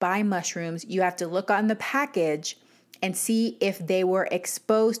buy mushrooms, you have to look on the package and see if they were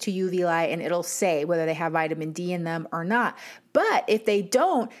exposed to UV light, and it'll say whether they have vitamin D in them or not. But if they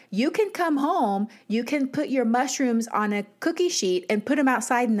don't, you can come home, you can put your mushrooms on a cookie sheet and put them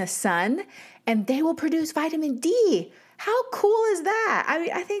outside in the sun, and they will produce vitamin D. How cool is that?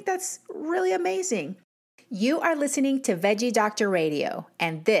 I think that's really amazing. You are listening to Veggie Doctor Radio,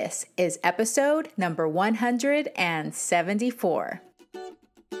 and this is episode number 174.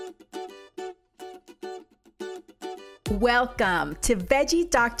 Welcome to Veggie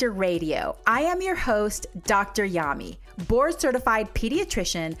Doctor Radio. I am your host, Dr. Yami, board-certified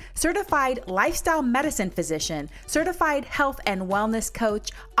pediatrician, certified lifestyle medicine physician, certified health and wellness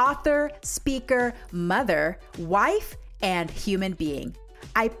coach, author, speaker, mother, wife, and human being.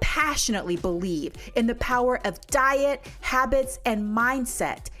 I passionately believe in the power of diet, habits, and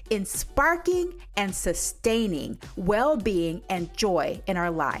mindset in sparking and sustaining well-being and joy in our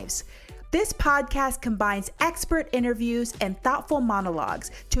lives. This podcast combines expert interviews and thoughtful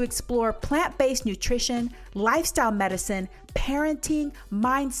monologues to explore plant-based nutrition, lifestyle medicine, parenting,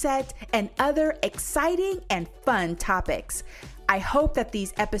 mindset, and other exciting and fun topics. I hope that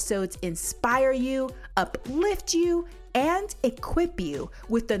these episodes inspire you, uplift you, and equip you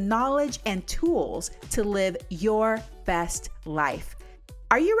with the knowledge and tools to live your best life.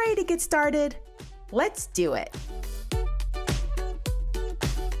 Are you ready to get started? Let's do it.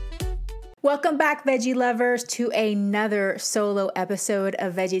 Welcome back, veggie lovers, to another solo episode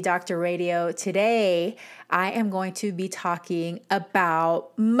of Veggie Doctor Radio. Today, I am going to be talking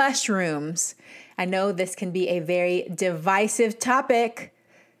about mushrooms. I know this can be a very divisive topic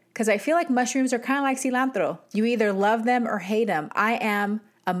because I feel like mushrooms are kind of like cilantro. You either love them or hate them. I am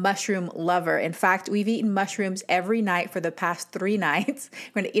a mushroom lover. In fact, we've eaten mushrooms every night for the past 3 nights.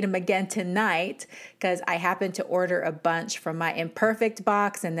 We're going to eat them again tonight because I happened to order a bunch from my Imperfect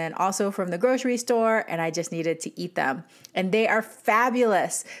box and then also from the grocery store, and I just needed to eat them. And they are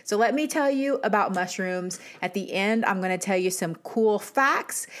fabulous. So let me tell you about mushrooms. At the end, I'm going to tell you some cool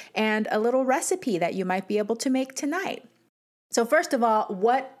facts and a little recipe that you might be able to make tonight. So first of all,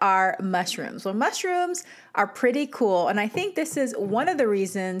 what are mushrooms? Well, mushrooms are pretty cool, and I think this is one of the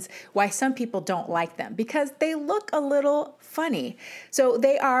reasons why some people don't like them, because they look a little funny. So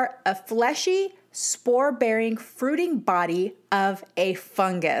they are a fleshy, spore-bearing, fruiting body of a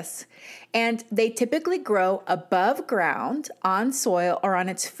fungus, and they typically grow above ground on soil or on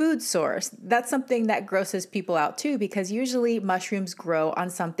its food source. That's something that grosses people out too, because usually mushrooms grow on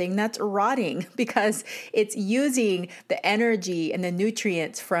something that's rotting because it's using the energy and the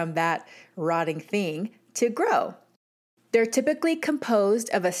nutrients from that rotting thing to grow. They're typically composed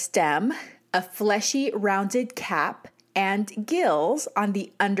of a stem, a fleshy rounded cap, and gills on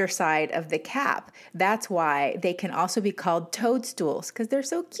the underside of the cap. That's why they can also be called toadstools, because they're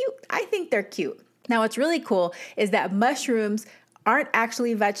so cute. I think they're cute. Now, what's really cool is that mushrooms aren't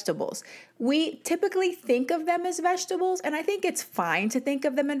actually vegetables. We typically think of them as vegetables, and I think it's fine to think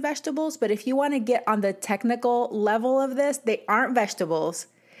of them as vegetables, but if you want to get on the technical level of this, they aren't vegetables.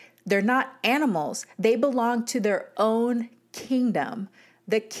 They're not animals. They belong to their own kingdom,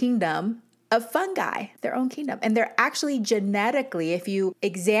 the kingdom of fungi, their own kingdom. And they're actually genetically, if you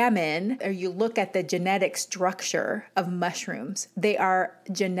examine or you look at the genetic structure of mushrooms, they are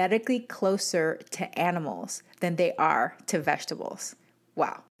genetically closer to animals than they are to vegetables.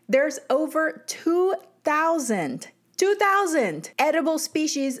 Wow. There's over 2,000 edible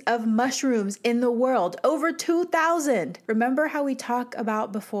species of mushrooms in the world. Over 2,000. Remember how we talked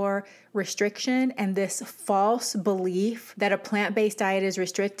about before restriction and this false belief that a plant-based diet is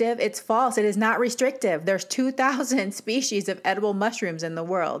restrictive? It's false. It is not restrictive. There's 2,000 species of edible mushrooms in the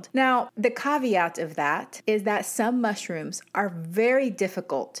world. Now, the caveat of that is that some mushrooms are very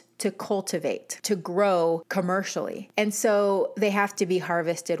difficult to cultivate, to grow commercially. And so they have to be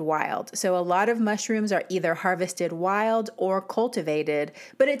harvested wild. So a lot of mushrooms are either harvested wild or cultivated,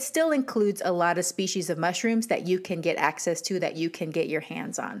 but it still includes a lot of species of mushrooms that you can get access to, that you can get your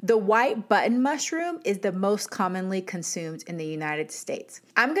hands on. The white button mushroom is the most commonly consumed in the United States.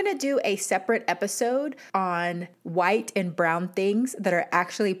 I'm going to do a separate episode on white and brown things that are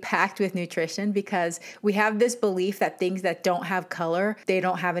actually packed with nutrition, because we have this belief that things that don't have color, they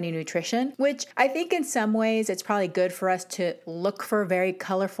don't have any nutrition, which I think in some ways it's probably good for us to look for very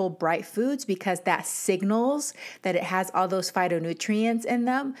colorful, bright foods, because that signals that it has all those phytonutrients in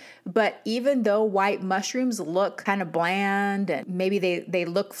them. But even though white mushrooms look kind of bland and maybe they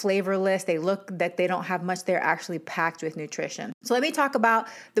look flavorless, they look that they don't have much, they're actually packed with nutrition. So let me talk about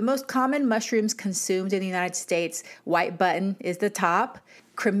the most common mushrooms consumed in the United States. White button is the top.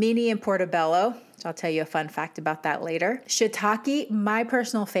 cremini and portobello. So I'll tell you a fun fact about that later. Shiitake, my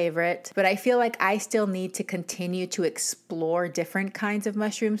personal favorite, but I feel like I still need to continue to explore different kinds of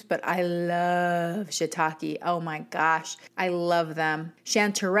mushrooms, but I love shiitake. Oh my gosh, I love them.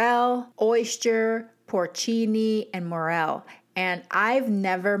 Chanterelle, oyster, porcini, and morel. And I've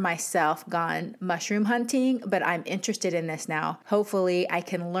never myself gone mushroom hunting, but I'm interested in this now. Hopefully I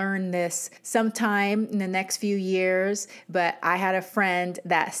can learn this sometime in the next few years. But I had a friend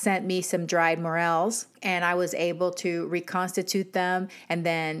that sent me some dried morels and I was able to reconstitute them and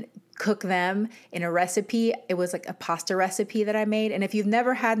then cook them in a recipe. It was like a pasta recipe that I made. And if you've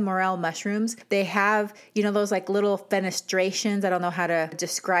never had morel mushrooms, they have, those like little fenestrations. I don't know how to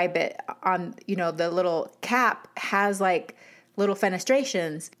describe it on, the little cap has like little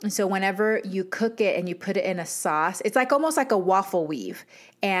fenestrations. And so whenever you cook it and you put it in a sauce, it's like almost like a waffle weave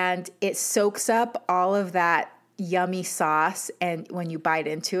and it soaks up all of that yummy sauce. And when you bite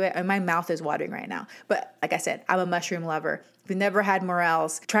into it, and my mouth is watering right now, but like I said, I'm a mushroom lover. If you've never had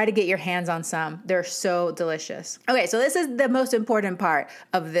morels, try to get your hands on some. They're so delicious. Okay, so this is the most important part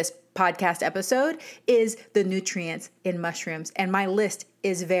of this podcast episode is the nutrients in mushrooms. And my list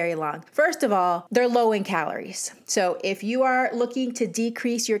is very long. First of all, they're low in calories. So if you are looking to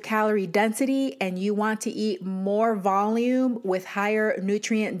decrease your calorie density and you want to eat more volume with higher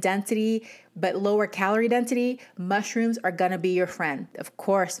nutrient density, but lower calorie density, mushrooms are gonna be your friend. Of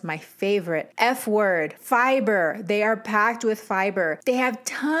course, my favorite F word, fiber. They are packed with fiber. They have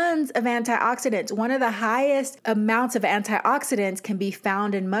tons of antioxidants. One of the highest amounts of antioxidants can be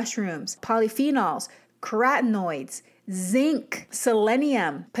found in mushrooms. Polyphenols, carotenoids, zinc,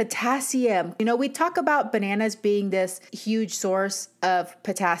 selenium, potassium. We talk about bananas being this huge source of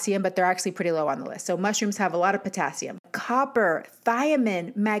potassium, but they're actually pretty low on the list. So mushrooms have a lot of potassium, copper,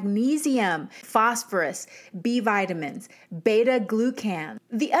 thiamine, magnesium, phosphorus, B vitamins, beta glucan.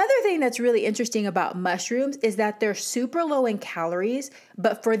 The other thing that's really interesting about mushrooms is that they're super low in calories,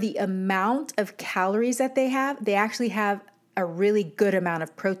 but for the amount of calories that they actually have a really good amount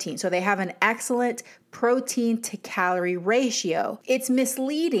of protein. So they have an excellent protein to calorie ratio. It's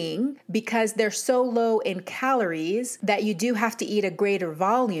misleading because they're so low in calories that you do have to eat a greater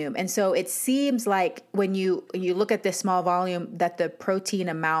volume. And so it seems like when you look at this small volume that the protein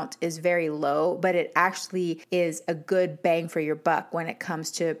amount is very low, but it actually is a good bang for your buck when it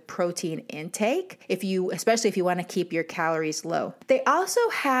comes to protein intake, especially if you want to keep your calories low. They also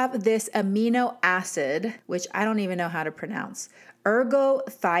have this amino acid, which I don't even know how to pronounce.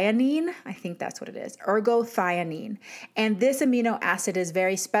 Ergothioneine, I think that's what it is, ergothioneine. And this amino acid is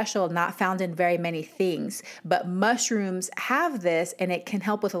very special, not found in very many things, but mushrooms have this and it can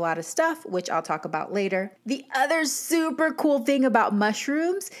help with a lot of stuff, which I'll talk about later. The other super cool thing about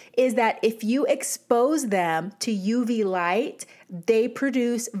mushrooms is that if you expose them to UV light, they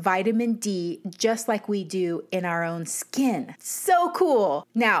produce vitamin D just like we do in our own skin. So cool.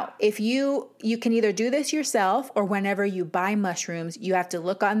 Now, if you can either do this yourself or whenever you buy mushrooms, you have to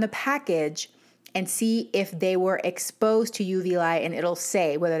look on the package and see if they were exposed to UV light and it'll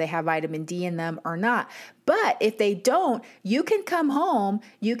say whether they have vitamin D in them or not. But if they don't, you can come home,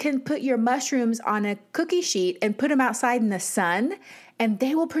 you can put your mushrooms on a cookie sheet and put them outside in the sun and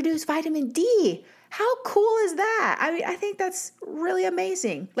they will produce vitamin D. How cool is that? I think that's really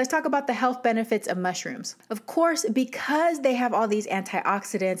amazing. Let's talk about the health benefits of mushrooms. Of course, because they have all these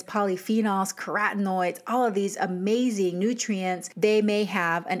antioxidants, polyphenols, carotenoids, all of these amazing nutrients, they may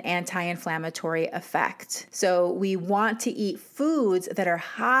have an anti-inflammatory effect. So we want to eat foods that are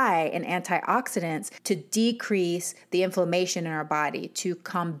high in antioxidants to decrease the inflammation in our body, to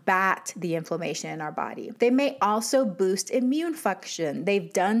combat the inflammation in our body. They may also boost immune function.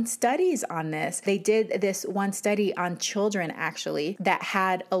 They've done studies on this. They did this one study on children actually that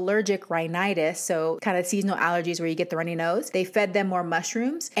had allergic rhinitis, so kind of seasonal allergies where you get the runny nose. They fed them more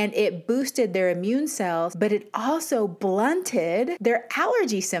mushrooms and it boosted their immune cells, but it also blunted their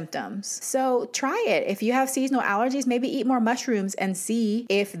allergy symptoms. So try it. If you have seasonal allergies, maybe eat more mushrooms and see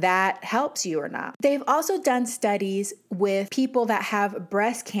if that helps you or not. They've also done studies with people that have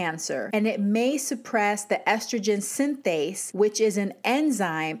breast cancer, and it may suppress the estrogen synthase, which is an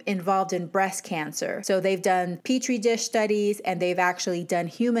enzyme involved in breast cancer. So they've done Petri dish studies and they've actually done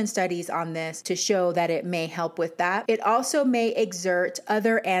human studies on this to show that it may help with that. It also may exert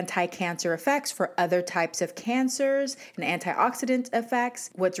other anti-cancer effects for other types of cancers and antioxidant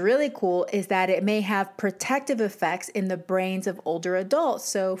effects. What's really cool is that it may have protective effects in the brains of older adults.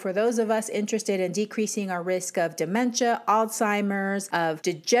 So for those of us interested in decreasing our risk of dementia, Alzheimer's, of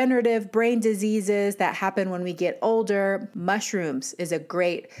degenerative brain diseases that happen when we get older, mushrooms is a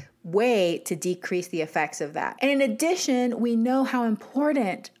great way to decrease the effects of that. And in addition, we know how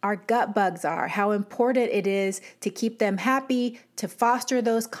important our gut bugs are, how important it is to keep them happy, to foster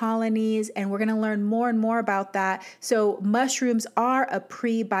those colonies, and we're going to learn more and more about that. So mushrooms are a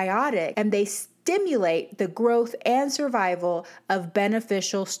prebiotic, and they stimulate the growth and survival of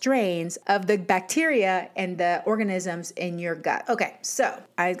beneficial strains of the bacteria and the organisms in your gut. Okay, so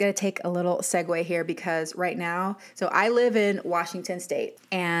I'm going to take a little segue here because right now, so I live in Washington State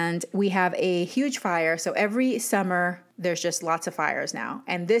and we have a huge fire. So every summer, there's just lots of fires now.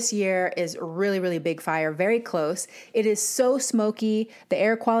 And this year is a really, really big fire, very close. It is so smoky. The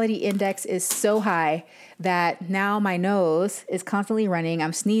air quality index is so high that now my nose is constantly running.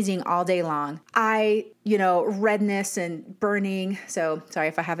 I'm sneezing all day long. Redness and burning. So sorry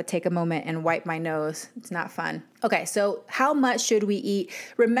if I have to take a moment and wipe my nose. It's not fun. Okay, so how much should we eat?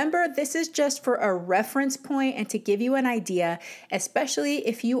 Remember, this is just for a reference point and to give you an idea, especially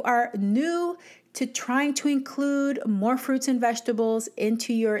if you are new to trying to include more fruits and vegetables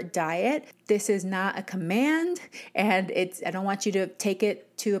into your diet. This is not a command, and I don't want you to take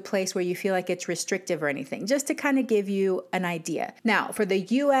it to a place where you feel like it's restrictive or anything, just to kind of give you an idea. Now, for the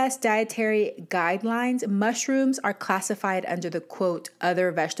U.S. dietary guidelines, mushrooms are classified under the quote,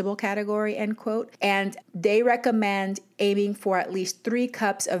 other vegetable category, end quote, and they recommend aiming for at least 3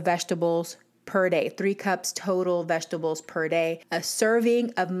 cups of vegetables per day, 3 cups total vegetables per day. A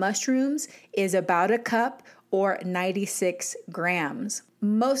serving of mushrooms is about a cup or 96 grams.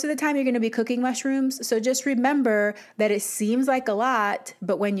 Most of the time you're going to be cooking mushrooms, so just remember that it seems like a lot,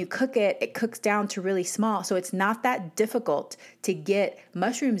 but when you cook it, it cooks down to really small. So it's not that difficult to get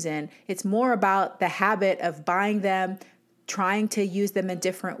mushrooms in. It's more about the habit of buying them, trying to use them in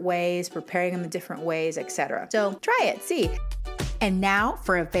different ways, preparing them in different ways, etc. So try it, see. And now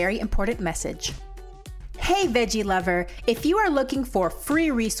for a very important message. Hey, veggie lover, if you are looking for free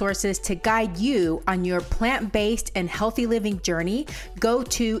resources to guide you on your plant-based and healthy living journey, go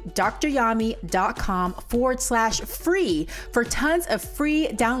to DrYami.com/free for tons of free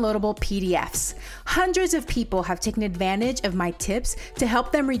downloadable PDFs. Hundreds of people have taken advantage of my tips to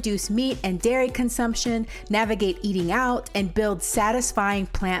help them reduce meat and dairy consumption, navigate eating out, and build satisfying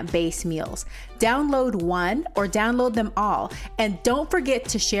plant-based meals. Download one or download them all, and don't forget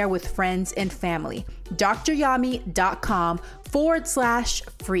to share with friends and family.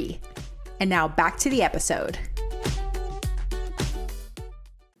 DrYami.com/free. And now back to the episode.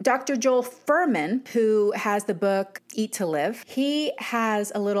 Dr. Joel Fuhrman, who has the book Eat to Live, he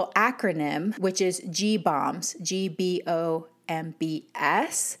has a little acronym, which is GBOMS, GBOMBS,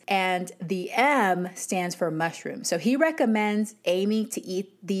 and the M stands for mushroom. So he recommends aiming to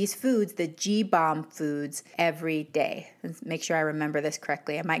eat these foods, the GBOM foods, every day. Let's make sure I remember this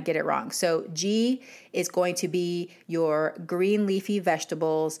correctly. I might get it wrong. So G is going to be your green leafy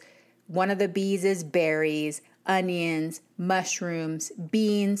vegetables. One of the B's is berries, onions, mushrooms,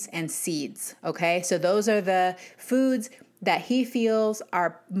 beans, and seeds. Okay, so those are the foods that he feels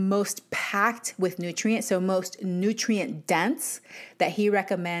are most packed with nutrients, so most nutrient dense, that he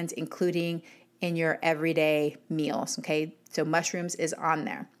recommends including in your everyday meals. Okay, so mushrooms is on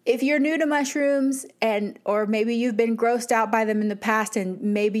there. If you're new to mushrooms or maybe you've been grossed out by them in the past and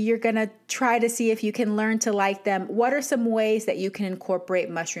maybe you're gonna try to see if you can learn to like them, what are some ways that you can incorporate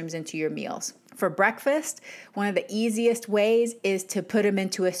mushrooms into your meals? For breakfast, one of the easiest ways is to put them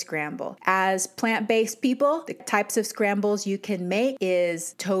into a scramble. As plant-based people, the types of scrambles you can make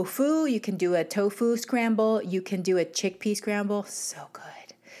is tofu. You can do a tofu scramble. You can do a chickpea scramble. So good.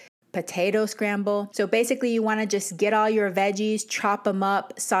 Potato scramble. So basically you want to just get all your veggies, chop them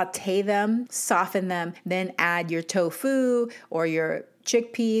up, saute them, soften them, then add your tofu or your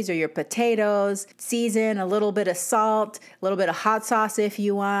chickpeas or your potatoes, season a little bit of salt, a little bit of hot sauce if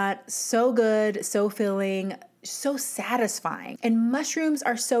you want. So good, so filling, so satisfying. And mushrooms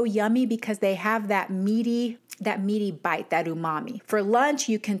are so yummy because they have that meaty bite, that umami. For lunch,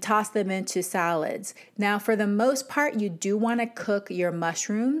 you can toss them into salads. Now, for the most part, you do want to cook your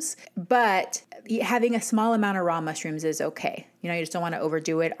mushrooms, but having a small amount of raw mushrooms is okay. You just don't want to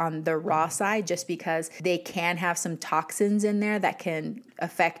overdo it on the raw side just because they can have some toxins in there that can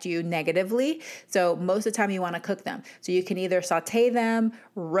affect you negatively. So most of the time you want to cook them. So you can either saute them,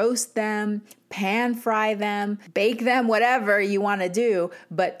 roast them, pan fry them, bake them, whatever you want to do,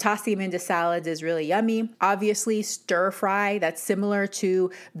 but tossing them into salads is really yummy. Obviously, stir fry, that's similar to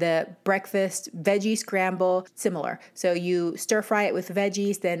the breakfast veggie scramble, similar. So you stir fry it with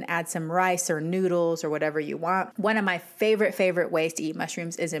veggies, then add some rice or noodles or whatever you want. One of my favorite ways to eat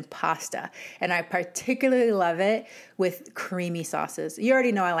mushrooms is in pasta, and I particularly love it with creamy sauces. You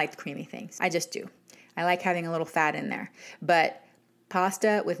already know I like creamy things. I just do. I like having a little fat in there, but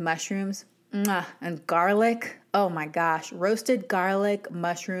pasta with mushrooms, and garlic. Oh my gosh, roasted garlic,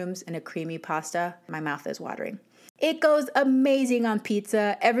 mushrooms, and a creamy pasta. My mouth is watering. It goes amazing on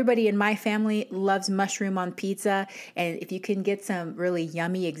pizza. Everybody in my family loves mushroom on pizza. And if you can get some really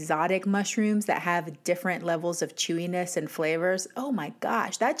yummy exotic mushrooms that have different levels of chewiness and flavors, oh my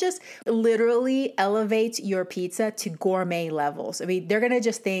gosh, that just literally elevates your pizza to gourmet levels. I mean, they're going to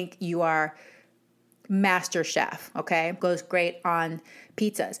just think you are master chef, okay? Goes great on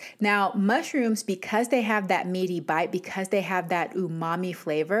pizzas. Now, mushrooms, because they have that meaty bite, because they have that umami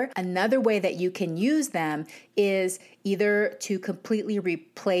flavor, another way that you can use them is either to completely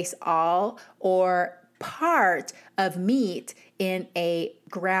replace all or part of meat in a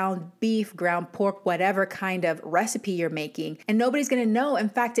ground beef, ground pork, whatever kind of recipe you're making. And nobody's going to know. In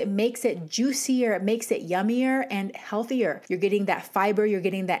fact, it makes it juicier, it makes it yummier and healthier. You're getting that fiber, you're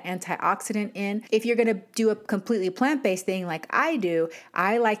getting that antioxidant in. If you're going to do a completely plant-based thing like I do,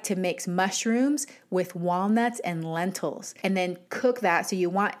 I like to mix mushrooms with walnuts and lentils and then cook that. So you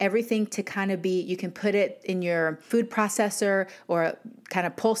want everything to kind of be, you can put it in your food processor or kind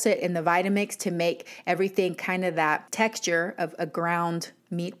of pulse it in the Vitamix to make everything kind of that texture of a ground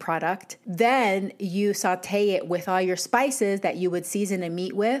meat product. Then you saute it with all your spices that you would season a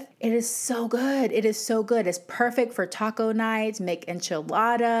meat with. It is so good. It is so good. It's perfect for taco nights, make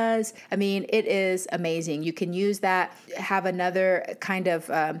enchiladas. I mean, it is amazing. You can use that, have another kind of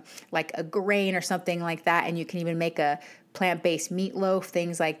like a grain or something like that, and you can even make a plant-based meatloaf,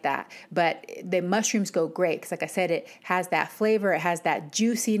 things like that. But the mushrooms go great because, like I said, it has that flavor, it has that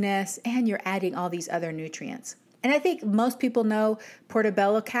juiciness, and you're adding all these other nutrients. And I think most people know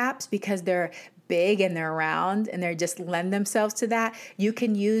portobello caps because they're big and they're round and they just lend themselves to that. You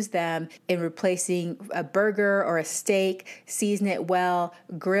can use them in replacing a burger or a steak, season it well,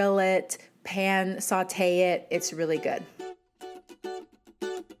 grill it, pan saute it. It's really good.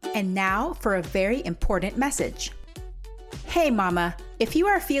 And now for a very important message. Hey mama, if you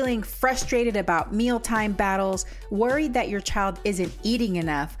are feeling frustrated about mealtime battles, worried that your child isn't eating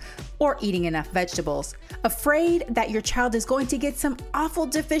enough or eating enough vegetables, afraid that your child is going to get some awful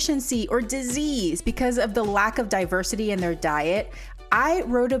deficiency or disease because of the lack of diversity in their diet, I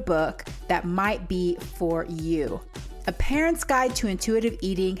wrote a book that might be for you. A Parent's Guide to Intuitive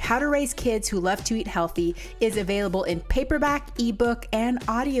Eating, How to Raise Kids Who Love to Eat Healthy is available in paperback, ebook, and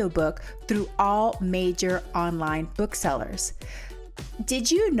audiobook through all major online booksellers. Did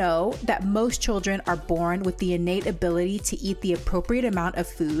you know that most children are born with the innate ability to eat the appropriate amount of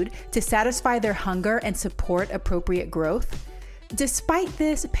food to satisfy their hunger and support appropriate growth? Despite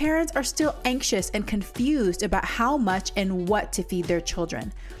this, parents are still anxious and confused about how much and what to feed their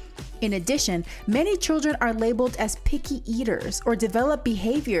children. In addition, many children are labeled as picky eaters or develop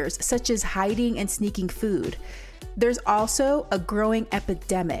behaviors such as hiding and sneaking food. There's also a growing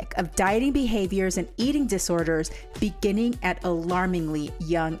epidemic of dieting behaviors and eating disorders beginning at alarmingly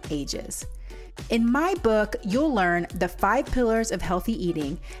young ages. In my book, you'll learn the 5 pillars of healthy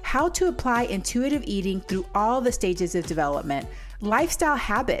eating, how to apply intuitive eating through all the stages of development, lifestyle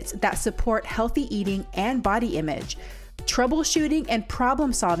habits that support healthy eating and body image, troubleshooting and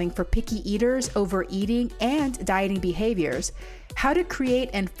problem solving for picky eaters, overeating, and dieting behaviors, how to create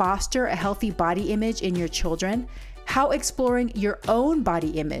and foster a healthy body image in your children, how exploring your own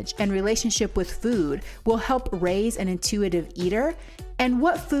body image and relationship with food will help raise an intuitive eater, and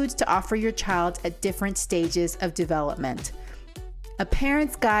what foods to offer your child at different stages of development. A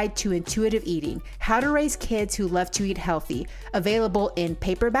Parent's Guide to Intuitive Eating, How to Raise Kids Who Love to Eat Healthy, available in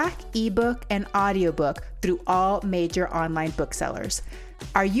paperback, ebook, and audiobook through all major online booksellers.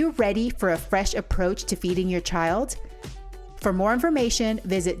 Are you ready for a fresh approach to feeding your child? For more information,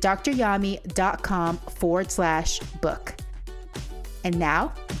 visit dryami.com/book. And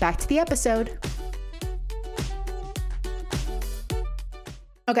now, back to the episode.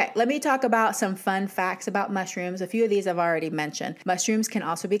 Okay, let me talk about some fun facts about mushrooms. A few of these I've already mentioned. Mushrooms can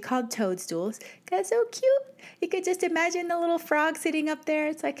also be called toadstools because so cute. You could just imagine the little frog sitting up there.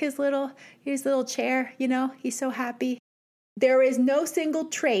 It's like his little chair, he's so happy. There is no single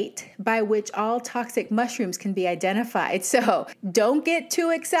trait by which all toxic mushrooms can be identified. So don't get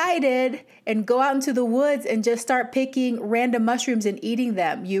too excited and go out into the woods and just start picking random mushrooms and eating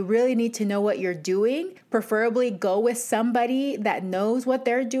them. You really need to know what you're doing. Preferably go with somebody that knows what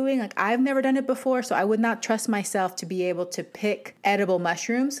they're doing. Like I've never done it before, so I would not trust myself to be able to pick edible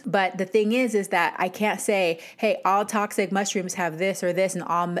mushrooms. But the thing is that I can't say, hey, all toxic mushrooms have this or this and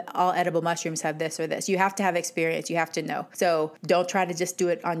all edible mushrooms have this or this. You have to have experience. You have to know. So don't try to just do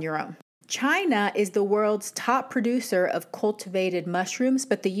it on your own. China is the world's top producer of cultivated mushrooms,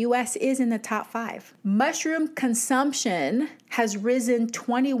 but the US is in the top 5. Mushroom consumption has risen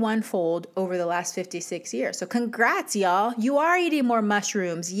 21-fold over the last 56 years. So congrats, y'all. You are eating more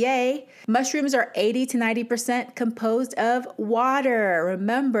mushrooms. Yay. Mushrooms are 80 to 90% composed of water.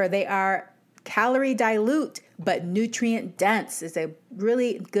 Remember, they are calorie dilute, but nutrient dense. Is a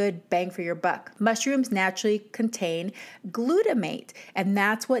really good bang for your buck. Mushrooms naturally contain glutamate, and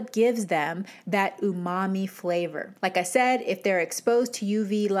that's what gives them that umami flavor. Like I said, if they're exposed to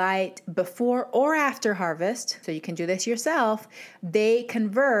UV light before or after harvest, so you can do this yourself, they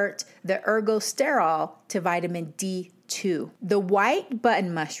convert the ergosterol to vitamin D2. The white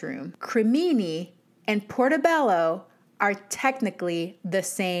button mushroom, cremini, and portobello are technically the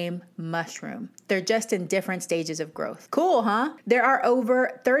same mushroom. They're just in different stages of growth. Cool, huh? There are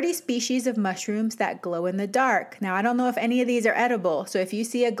over 30 species of mushrooms that glow in the dark. Now, I don't know if any of these are edible, so if you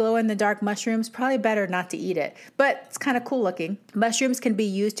see a glow in the dark mushroom, it's probably better not to eat it, but it's kind of cool looking. Mushrooms can be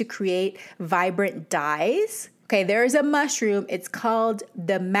used to create vibrant dyes. Okay, there is a mushroom. It's called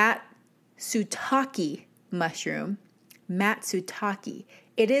the Matsutake mushroom. Matsutake.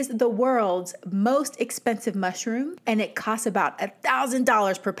 It is the world's most expensive mushroom, and it costs about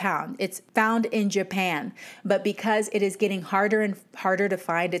 $1,000 per pound. It's found in Japan, but because it is getting harder and harder to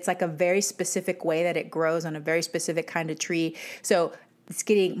find, it's like a very specific way that it grows on a very specific kind of tree. So it's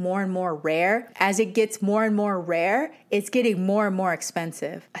getting more and more rare. As it gets more and more rare, it's getting more and more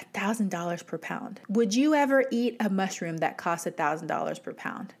expensive. $1,000 per pound. Would you ever eat a mushroom that costs $1,000 per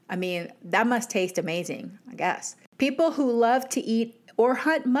pound? I mean, that must taste amazing, I guess. People who love to eat or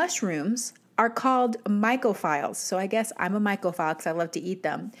hunt mushrooms are called mycophiles. So I guess I'm a mycophile because I love to eat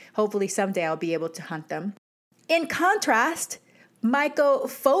them. Hopefully someday I'll be able to hunt them. In contrast,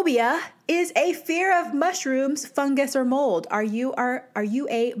 mycophobia is a fear of mushrooms, fungus, or mold. Are you a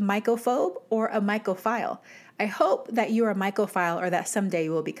mycophobe or a mycophile? I hope that you are a mycophile or that someday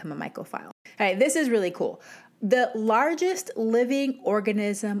you will become a mycophile. All right, this is really cool. The largest living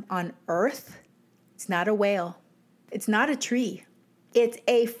organism on Earth, it's not a whale. It's not a tree. It's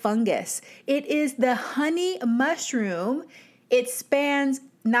a fungus. It is the honey mushroom. It spans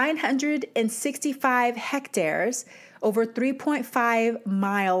 965 hectares, over 3.5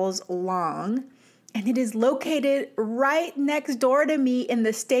 miles long, and it is located right next door to me in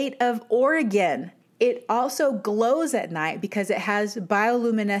the state of Oregon. It also glows at night because it has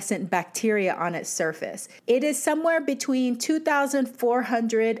bioluminescent bacteria on its surface. It is somewhere between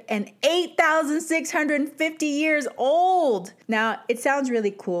 2,400 and 8,650 years old. Now, it sounds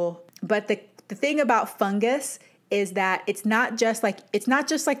really cool, but the thing about fungus is that it's not just like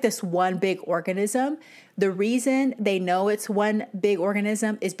this one big organism. The reason they know it's one big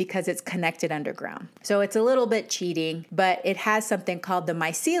organism is because it's connected underground. So it's a little bit cheating, but it has something called the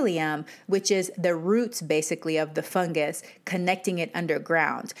mycelium, which is the roots basically of the fungus connecting it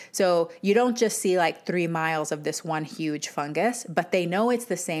underground. So you don't just see like 3 miles of this one huge fungus, but they know it's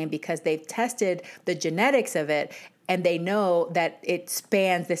the same because they've tested the genetics of it and they know that it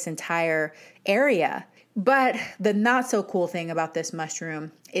spans this entire area. But the not so cool thing about this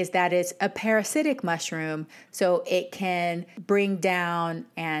mushroom is that it's a parasitic mushroom, so it can bring down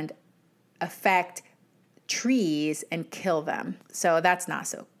and affect trees and kill them. So that's not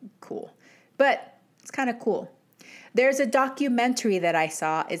so cool, but it's kind of cool. There's a documentary that I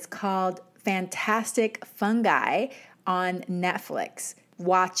saw. It's called Fantastic Fungi on Netflix.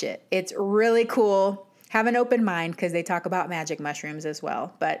 Watch it. It's really cool. Have an open mind because they talk about magic mushrooms as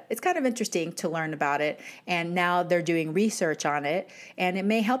well. But it's kind of interesting to learn about it. And now they're doing research on it. And it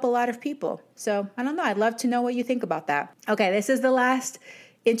may help a lot of people. So I don't know. I'd love to know what you think about that. Okay, this is the last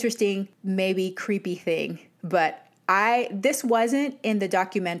interesting, maybe creepy thing. But this wasn't in the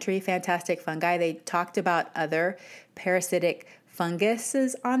documentary Fantastic Fungi. They talked about other parasitic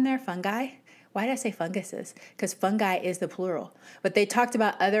funguses on there. Fungi? Why did I say funguses? Because fungi is the plural. But they talked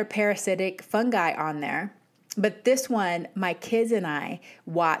about other parasitic fungi on there. But this one, my kids and I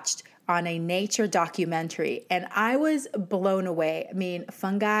watched on a nature documentary, and I was blown away. I mean,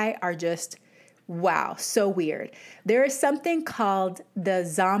 fungi are just, wow, so weird. There is something called the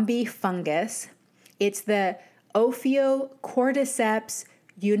zombie fungus. It's the Ophiocordyceps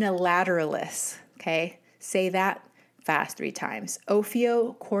unilateralis. Okay, say that fast 3 times.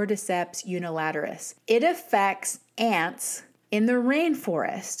 Ophiocordyceps unilateralis. It affects ants in the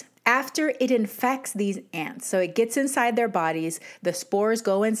rainforest. After it infects these ants, so it gets inside their bodies, the spores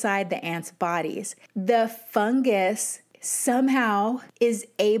go inside the ants' bodies. The fungus somehow is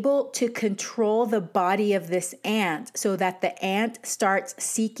able to control the body of this ant so that the ant starts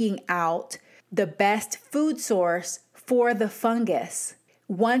seeking out the best food source for the fungus,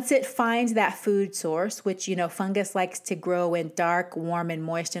 Once it finds that food source, which, fungus likes to grow in dark, warm, and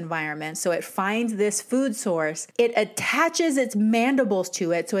moist environments. So it finds this food source, it attaches its mandibles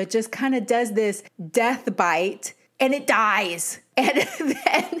to it. So it just kind of does this death bite and it dies. And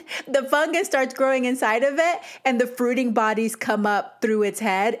then the fungus starts growing inside of it and the fruiting bodies come up through its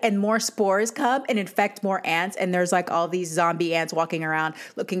head and more spores come and infect more ants. And there's like all these zombie ants walking around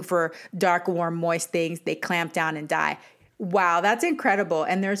looking for dark, warm, moist things. They clamp down and die. Wow, that's incredible.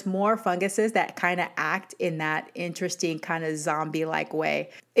 And there's more funguses that kind of act in that interesting kind of zombie-like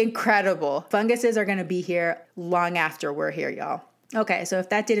way. Incredible. Funguses are going to be here long after we're here, y'all. Okay, so if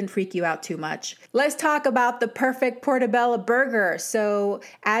that didn't freak you out too much, let's talk about the perfect portobello burger. So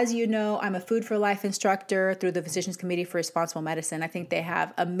as you know, I'm a Food for Life instructor through the Physicians Committee for Responsible Medicine. I think they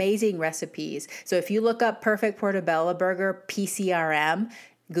have amazing recipes. So if you look up perfect portobello burger, PCRM,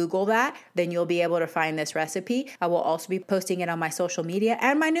 Google that, then you'll be able to find this recipe. I will also be posting it on my social media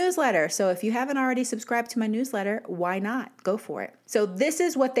and my newsletter. So if you haven't already subscribed to my newsletter, why not? Go for it. So this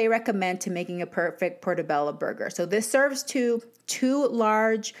is what they recommend to making a perfect portobello burger. So this serves two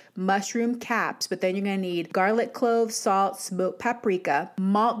large mushroom caps, but then you're going to need garlic cloves, salt, smoked paprika,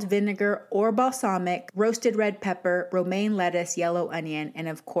 malt vinegar or balsamic, roasted red pepper, romaine lettuce, yellow onion, and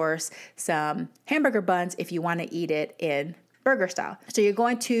of course some hamburger buns if you want to eat it in burger style. So you're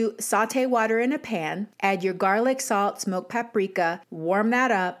going to saute water in a pan, add your garlic, salt, smoked paprika, warm that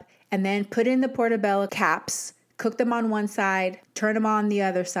up, and then put in the portobello caps, cook them on one side, turn them on the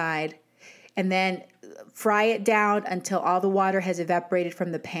other side, and then fry it down until all the water has evaporated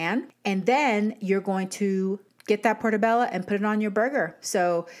from the pan. And then you're going to get that portobello and put it on your burger.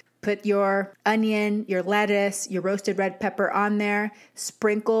 So put your onion, your lettuce, your roasted red pepper on there,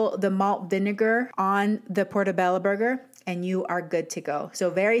 sprinkle the malt vinegar on the portobello burger, and you are good to go.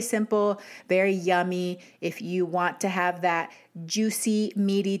 So very simple, very yummy. If you want to have that juicy,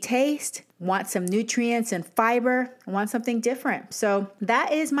 meaty taste, want some nutrients and fiber, want something different. So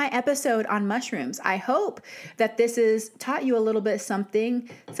that is my episode on mushrooms. I hope that this has taught you a little bit something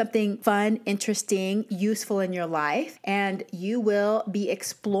fun, interesting, useful in your life, and you will be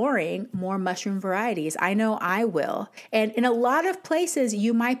exploring more mushroom varieties. I know I will. And in a lot of places,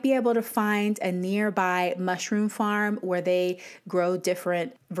 you might be able to find a nearby mushroom farm where they grow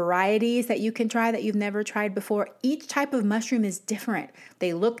different varieties that you can try that you've never tried before. Each type of mushroom is different.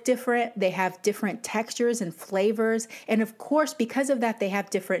 They look different. They have different textures and flavors. And of course, because of that, they have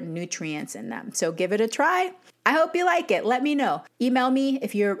different nutrients in them. So give it a try. I hope you like it. Let me know. Email me.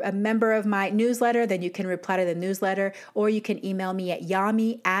 If you're a member of my newsletter, then you can reply to the newsletter, or you can email me at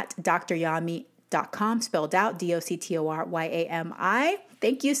yami@dryami.com, spelled out DOCTORYAMI.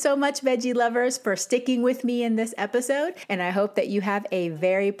 Thank you so much, veggie lovers, for sticking with me in this episode, and I hope that you have a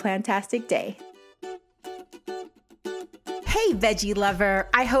very plantastic day. Hey, veggie lover,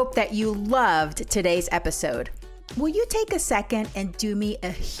 I hope that you loved today's episode. Will you take a second and do me a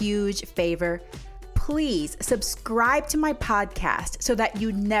huge favor? Please subscribe to my podcast so that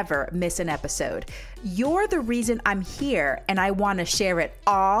you never miss an episode. You're the reason I'm here, and I want to share it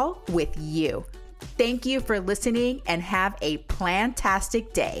all with you. Thank you for listening and have a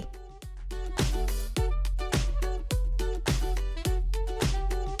plantastic day.